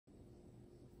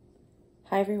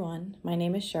Hi everyone, my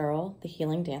name is Cheryl, the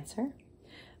Healing Dancer.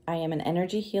 I am an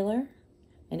energy healer,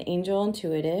 an angel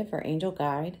intuitive or angel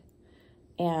guide,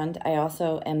 and I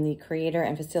also am the creator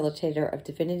and facilitator of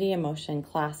Divinity Emotion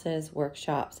classes,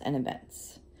 workshops, and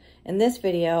events. In this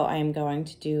video, I am going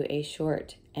to do a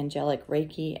short Angelic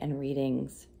Reiki and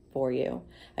readings for you.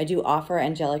 I do offer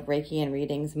Angelic Reiki and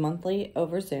readings monthly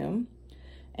over Zoom,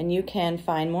 and you can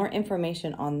find more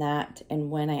information on that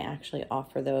and when I actually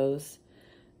offer those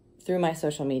through my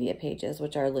social media pages,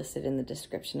 which are listed in the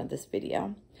description of this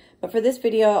video. But for this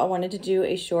video, I wanted to do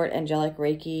a short Angelic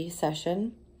Reiki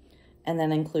session and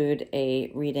then include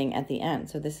a reading at the end.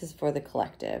 So this is for the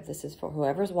collective. This is for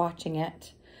whoever's watching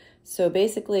it. So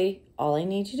basically, all I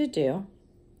need you to do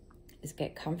is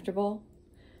get comfortable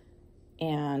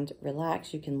and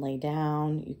relax. You can lay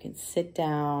down, you can sit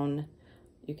down,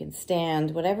 you can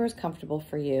stand, whatever is comfortable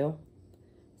for you.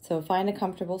 So find a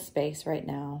comfortable space right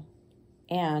now.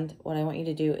 And what I want you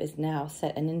to do is now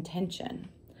set an intention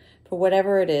for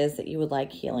whatever it is that you would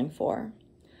like healing for.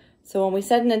 So when we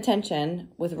set an intention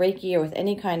with Reiki or with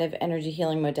any kind of energy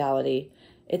healing modality,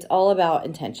 it's all about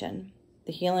intention.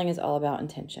 The healing is all about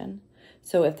intention.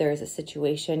 So if there is a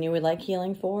situation you would like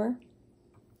healing for,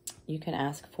 you can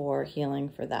ask for healing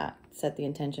for that. Set the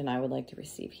intention, I would like to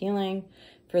receive healing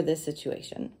for this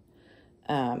situation.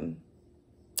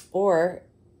 Or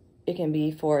it can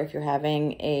be for if you're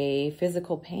having a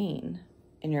physical pain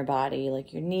in your body,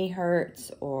 like your knee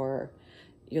hurts or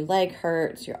your leg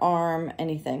hurts, your arm,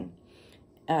 anything,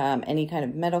 any kind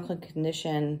of medical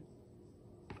condition.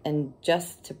 And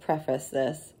just to preface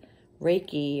this,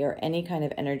 Reiki or any kind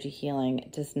of energy healing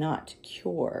does not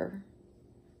cure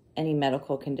any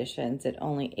medical conditions. It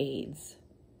only aids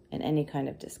in any kind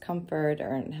of discomfort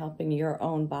or in helping your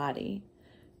own body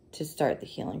to start the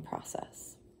healing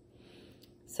process.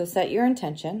 So set your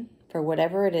intention for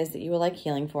whatever it is that you would like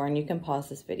healing for, and you can pause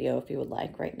this video if you would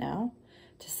like right now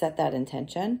to set that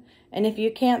intention. And if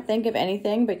you can't think of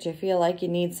anything, but you feel like you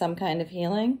need some kind of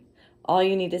healing, all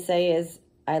you need to say is,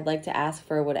 I'd like to ask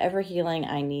for whatever healing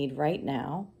I need right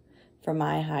now for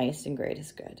my highest and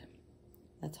greatest good.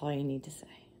 That's all you need to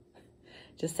say.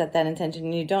 Just set that intention,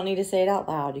 and you don't need to say it out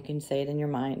loud. You can say it in your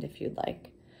mind if you'd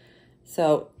like.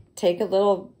 So take a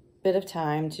little bit of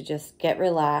time to just get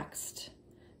relaxed.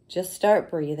 Just start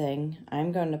breathing.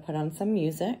 I'm going to put on some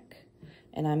music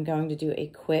and I'm going to do a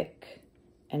quick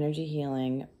energy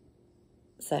healing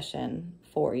session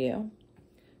for you.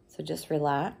 So just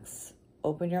relax,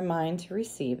 open your mind to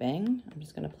receiving. I'm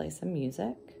just going to play some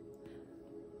music.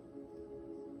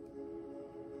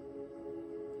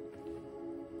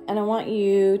 And I want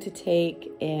you to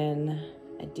take in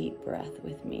a deep breath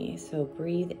with me. So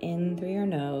breathe in through your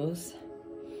nose.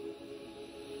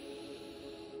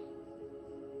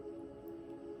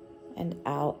 And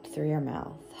out through your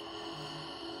mouth.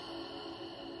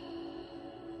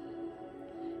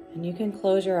 And you can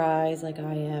close your eyes like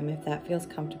I am if that feels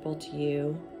comfortable to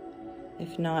you.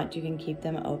 If not, you can keep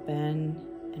them open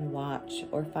and watch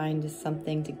or find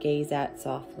something to gaze at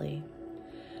softly.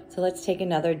 So let's take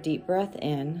another deep breath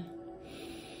in.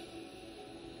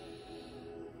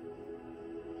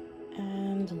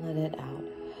 And let it out.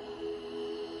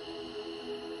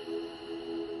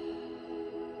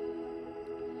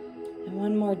 And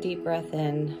one more deep breath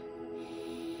in.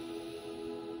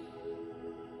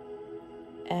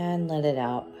 And let it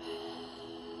out.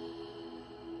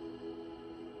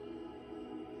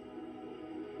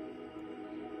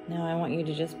 Now I want you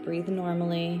to just breathe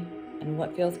normally and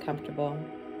what feels comfortable.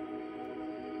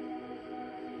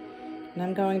 And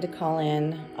I'm going to call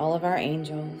in all of our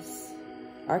angels,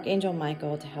 Archangel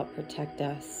Michael to help protect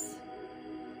us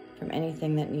from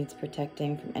anything that needs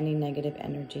protecting, from any negative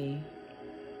energy.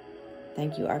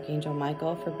 Thank you, Archangel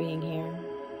Michael, for being here.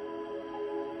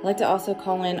 I'd like to also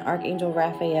call in Archangel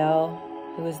Raphael,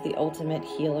 who is the ultimate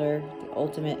healer, the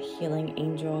ultimate healing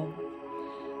angel.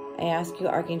 I ask you,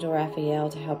 Archangel Raphael,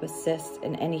 to help assist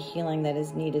in any healing that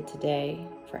is needed today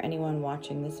for anyone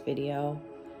watching this video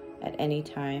at any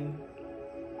time.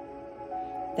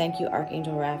 Thank you,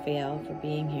 Archangel Raphael, for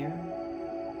being here.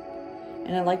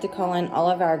 And I'd like to call in all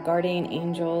of our guardian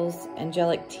angels,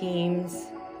 angelic teams,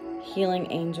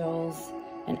 healing angels,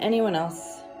 and anyone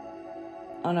else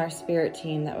on our spirit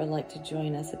team that would like to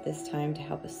join us at this time to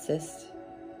help assist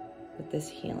with this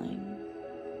healing.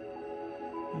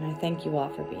 And I thank you all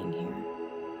for being here.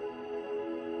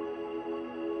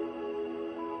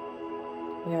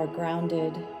 We are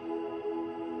grounded.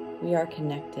 We are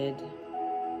connected.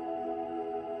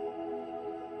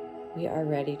 We are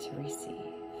ready to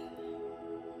receive.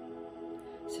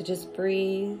 So just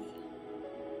breathe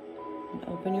and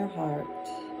open your heart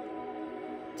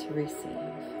to receive.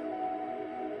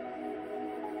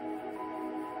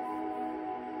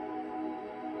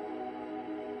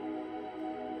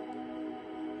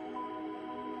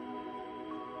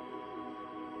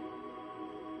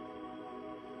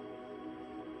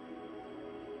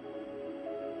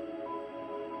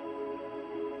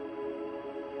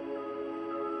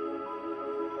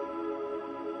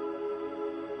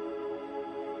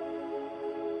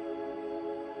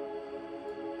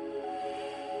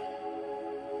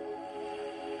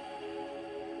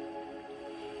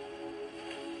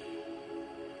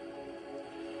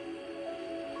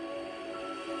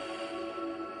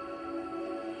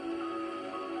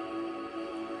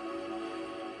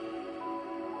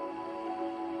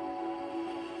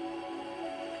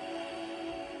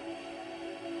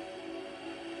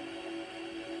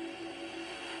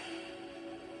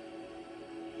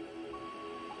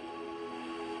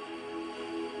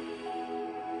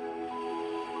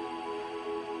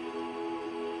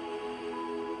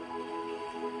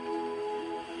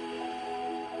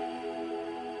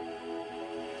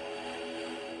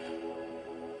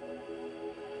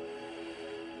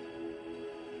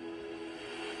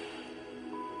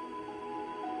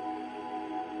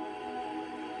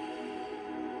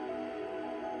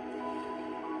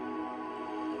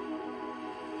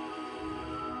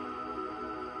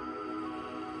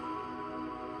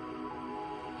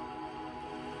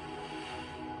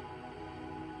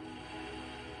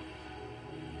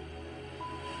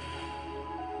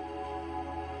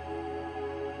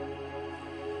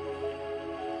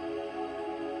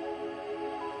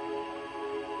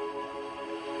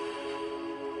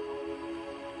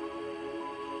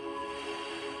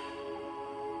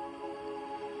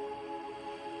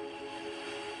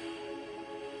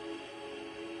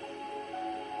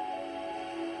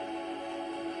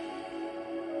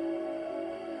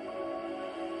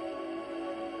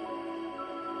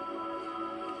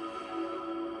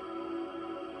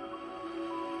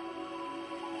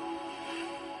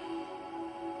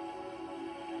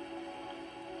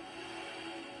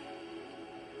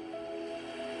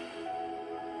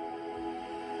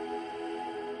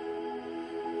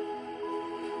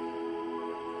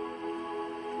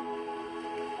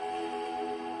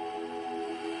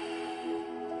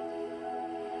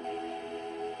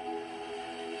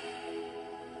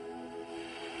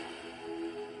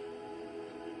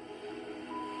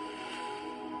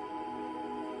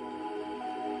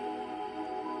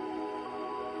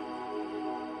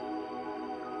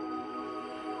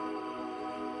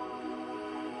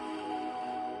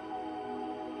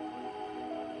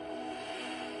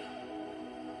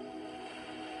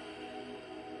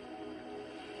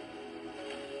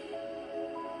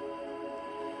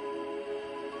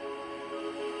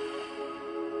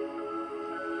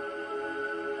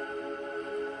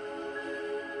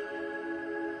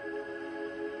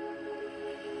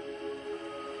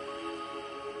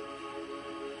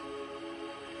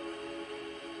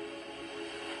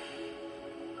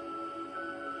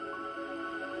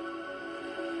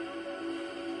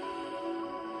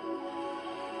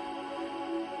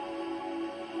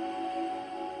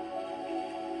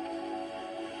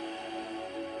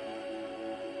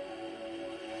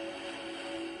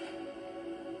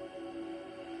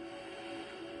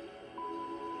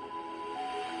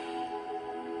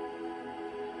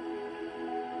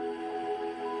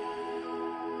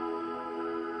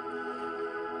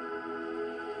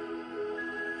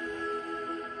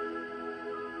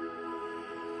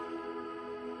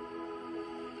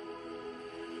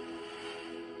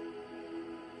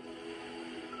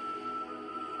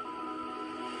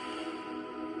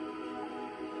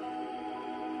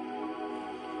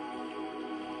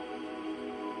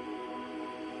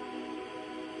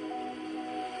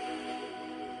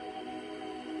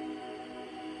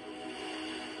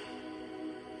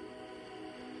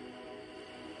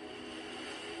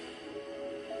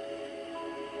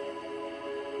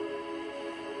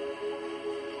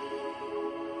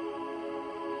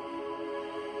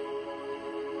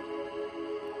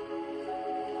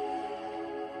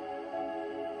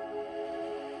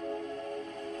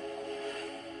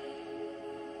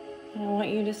 And I want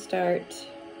you to start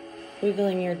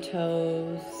wiggling your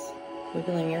toes,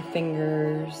 wiggling your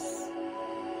fingers.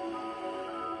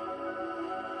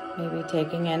 Maybe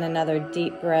taking in another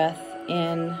deep breath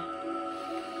in.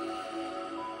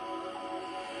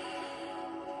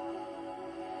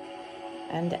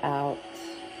 And out.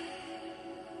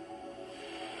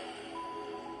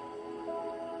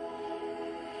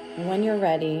 And when you're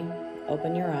ready,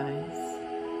 open your eyes.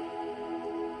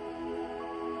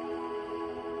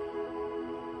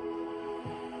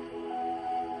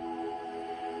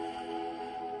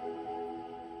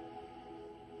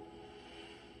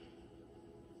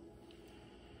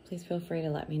 Please feel free to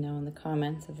let me know in the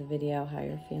comments of the video how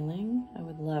you're feeling. I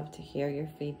would love to hear your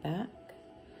feedback.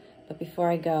 But before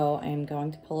I go, I am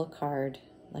going to pull a card,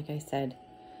 like I said,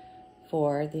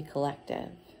 for the collective.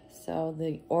 So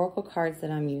the oracle cards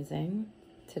that I'm using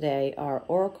today are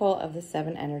Oracle of the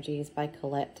Seven Energies by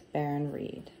Colette Baron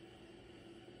Reed.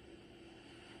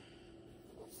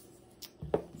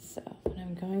 So what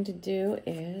I'm going to do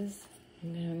is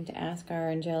I'm going to ask our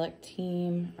angelic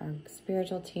team, our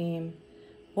spiritual team,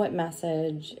 what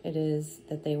message it is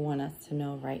that they want us to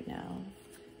know right now.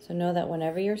 So know that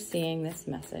whenever you're seeing this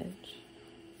message,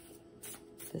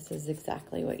 this is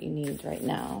exactly what you need right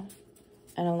now.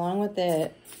 And along with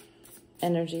the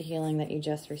energy healing that you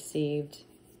just received,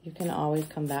 you can always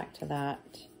come back to that,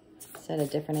 set a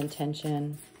different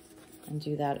intention, and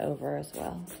do that over as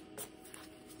well.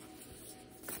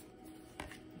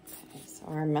 Okay, so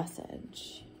our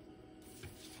message.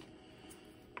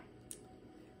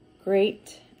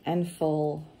 Great and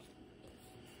full.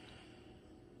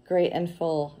 Great and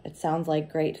full. It sounds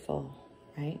like grateful,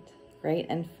 right? Great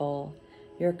and full.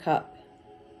 Your cup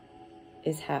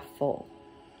is half full.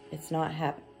 It's not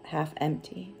half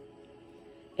empty.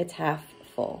 It's half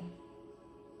full.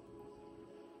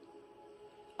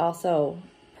 Also,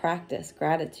 practice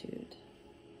gratitude.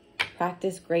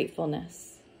 Practice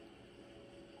gratefulness.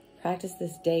 Practice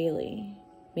this daily.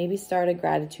 Maybe start a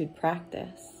gratitude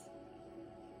practice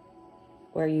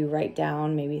where you write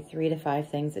down maybe 3 to 5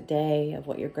 things a day of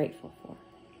what you're grateful for.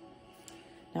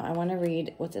 Now, I want to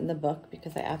read what's in the book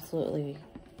because I absolutely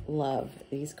love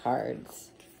these cards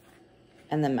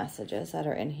and the messages that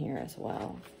are in here as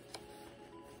well.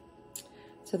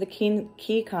 So the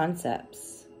key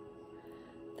concepts: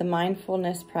 the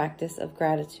mindfulness practice of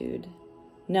gratitude,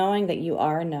 knowing that you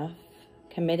are enough,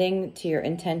 committing to your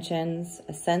intentions,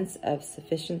 a sense of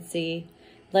sufficiency,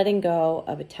 letting go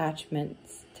of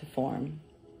attachments to form.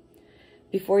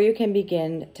 Before you can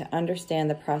begin to understand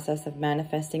the process of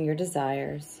manifesting your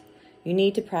desires, you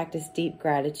need to practice deep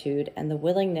gratitude and the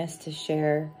willingness to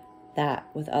share that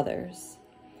with others.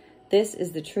 This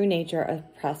is the true nature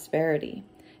of prosperity.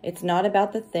 It's not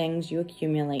about the things you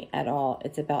accumulate at all.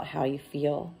 It's about how you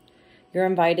feel. You're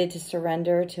invited to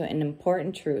surrender to an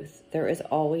important truth. There is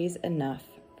always enough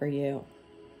for you.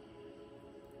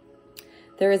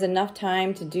 There is enough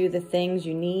time to do the things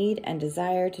you need and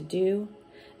desire to do,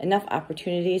 enough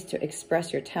opportunities to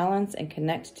express your talents and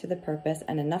connect to the purpose,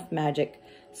 and enough magic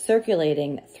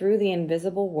circulating through the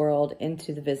invisible world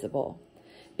into the visible.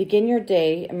 Begin your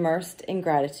day immersed in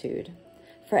gratitude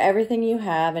for everything you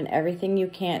have and everything you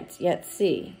can't yet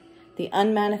see, the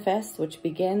unmanifest which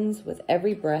begins with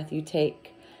every breath you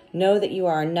take. Know that you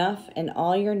are enough and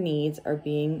all your needs are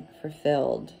being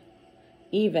fulfilled,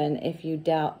 even if you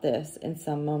doubt this in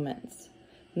some moments.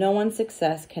 No one's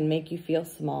success can make you feel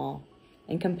small,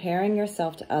 and comparing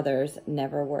yourself to others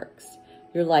never works.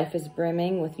 Your life is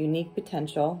brimming with unique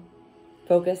potential.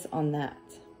 Focus on that.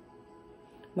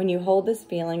 When you hold this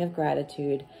feeling of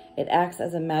gratitude, it acts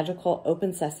as a magical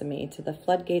open sesame to the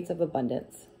floodgates of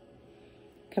abundance.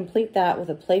 Complete that with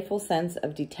a playful sense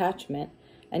of detachment,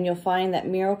 and you'll find that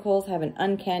miracles have an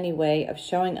uncanny way of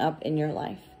showing up in your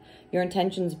life. Your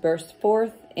intentions burst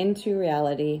forth into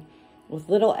reality with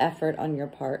little effort on your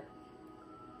part.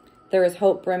 There is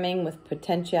hope brimming with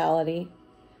potentiality.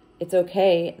 It's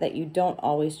okay that you don't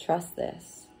always trust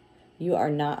this. You are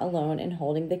not alone in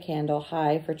holding the candle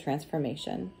high for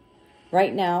transformation.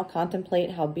 Right now,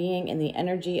 contemplate how being in the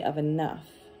energy of enough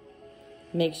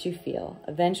makes you feel.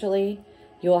 Eventually,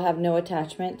 you will have no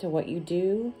attachment to what you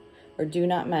do or do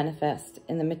not manifest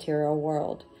in the material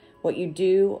world, what you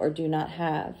do or do not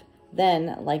have.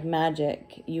 Then, like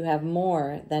magic, you have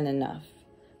more than enough.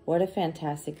 What a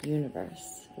fantastic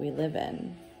universe we live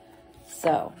in.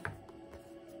 So,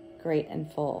 great and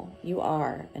full. You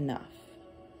are enough.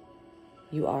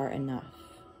 You are enough.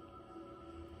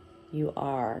 You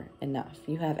are enough.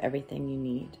 You have everything you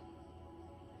need.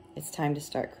 It's time to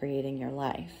start creating your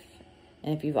life.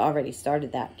 And if you've already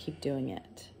started that, keep doing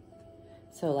it.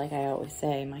 So like I always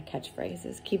say, my catchphrase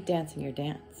is keep dancing your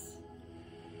dance.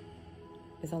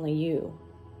 because only you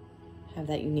have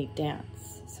that unique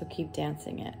dance. So keep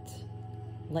dancing it.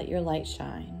 Let your light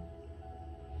shine.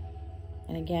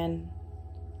 And again,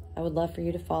 I would love for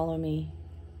you to follow me.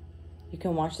 You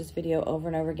can watch this video over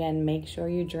and over again. Make sure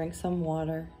you drink some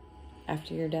water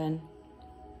after you're done,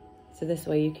 so this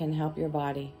way you can help your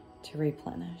body to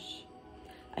replenish.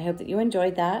 I hope that you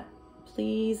enjoyed that.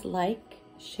 Please like,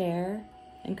 share,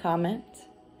 and comment,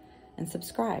 and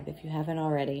subscribe if you haven't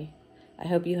already. I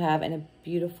hope you have a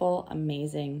beautiful,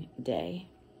 amazing day.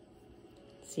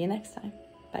 See you next time.